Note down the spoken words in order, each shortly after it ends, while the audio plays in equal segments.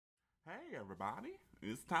Hey everybody,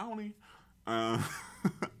 it's Tony. I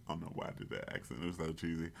don't know why I did that accent. It was so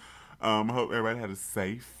cheesy. I hope everybody had a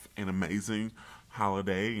safe and amazing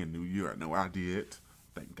holiday and New Year. I know I did.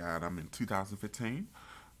 Thank God I'm in 2015.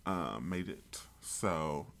 Made it.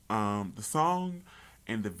 So the song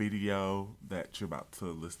and the video that you're about to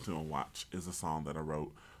listen to and watch is a song that I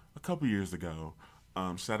wrote a couple years ago.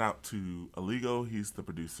 Shout out to Aligo. He's the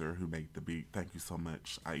producer who made the beat. Thank you so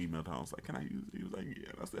much. I emailed him. I was like, can I use it? He was like,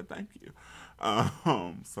 yeah. And I said, thank you.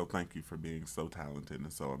 So thank you for being so talented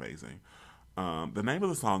and so amazing. The name of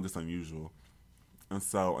the song is Unusual. And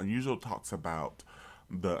so Unusual talks about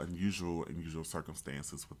the unusual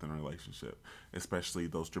circumstances within a relationship, especially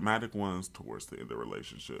those dramatic ones towards the end of the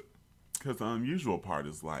relationship. Because the unusual part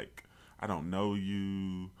is like, I don't know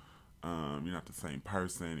you. You're not the same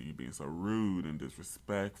person, and you're being so rude and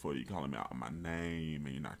disrespectful. You're calling me out on my name,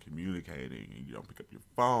 and you're not communicating, and you don't pick up your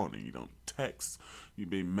phone, and you don't text. You're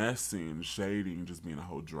being messy and shady and just being a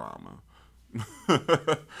whole drama.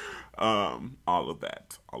 All of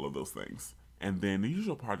that, all of those things. And then the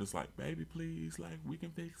usual part is like, baby, please, like, we can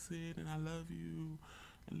fix it, and I love you,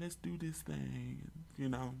 and let's do this thing, you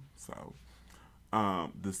know? So,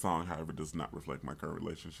 this song, however, does not reflect my current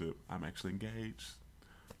relationship. I'm actually engaged.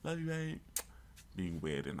 Love you, babe. Being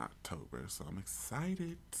wed in October, so I'm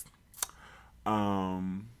excited.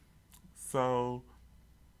 So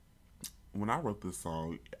when I wrote this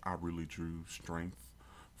song, I really drew strength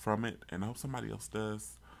from it, and I hope somebody else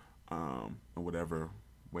does, in whatever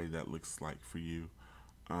way that looks like for you.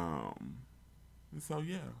 And so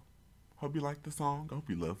yeah, hope you like the song. I hope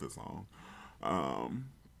you love the song.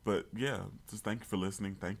 But yeah, just thank you for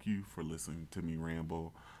listening. Thank you for listening to me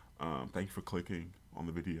ramble. Thank you for clicking on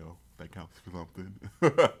the video. That counts for something.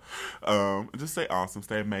 Just stay awesome,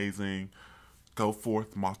 stay amazing, go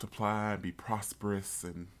forth, multiply, be prosperous,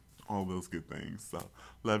 and all those good things. So,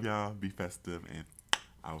 love y'all, be festive, and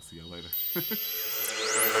I'll see y'all later.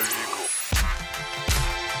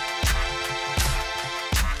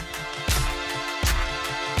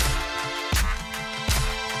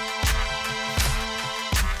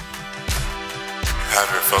 Have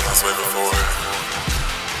you felt this way before?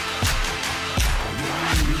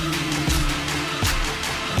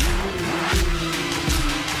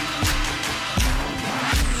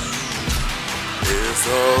 It's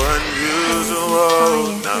so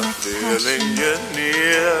unusual, not feeling you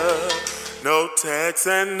near. No texts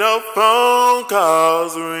and no phone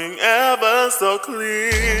calls ring ever so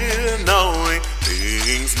clear. Knowing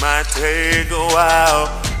things might take a while,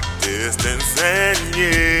 distance and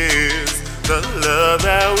years. The love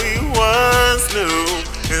that we once knew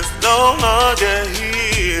is no longer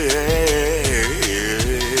here.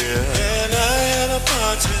 And I had a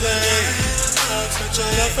part today, but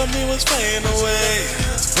your love for me was fading away.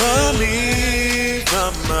 From me,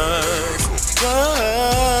 from us,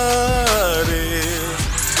 what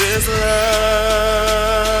is this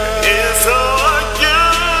love? It's so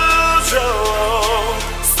unusual,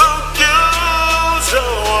 so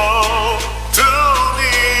unusual to me.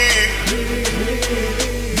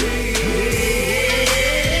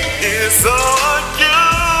 It's so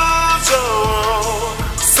unusual,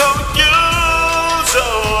 so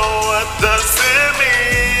unusual. What does it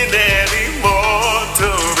mean anymore to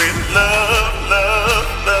be love, love,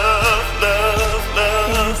 love, love, love, love?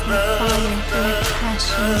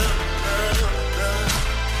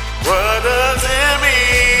 What does it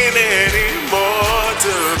mean anymore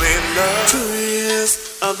to be loved? 2 years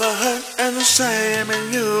of the hurt and the shame,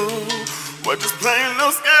 and you were just playing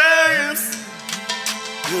those games.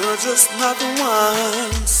 You're just not the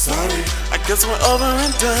one. Sorry, I guess we're over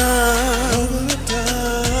and done.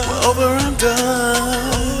 We're over and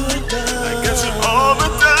done. I guess you're over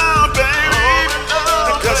and done, baby.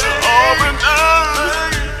 I guess you're over and done.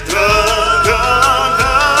 Done, done,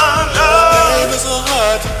 done, done. Babe, it's so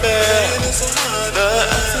hard to bear. The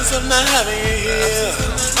absence of not having you here.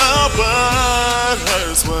 Oh, what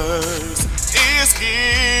hurts worse is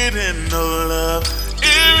getting no love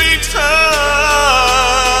in return.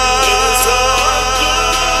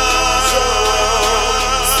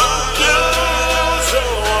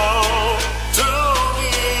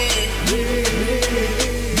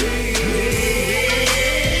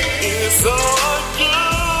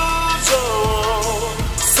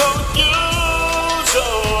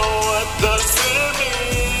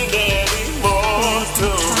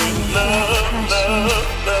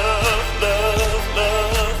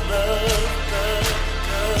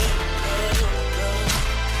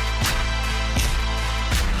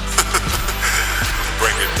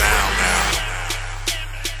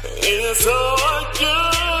 It's so unusual,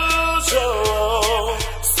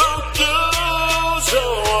 so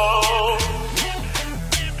unusual.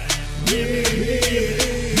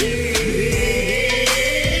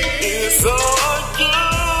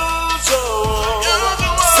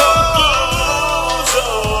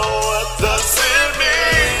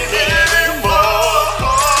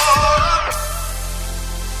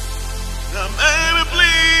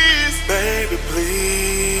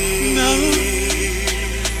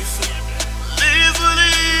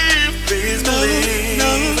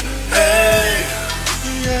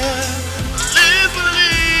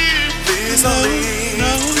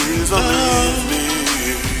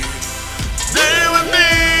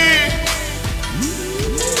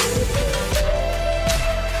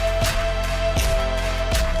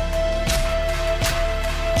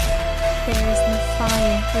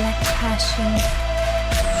 like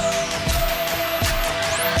passion.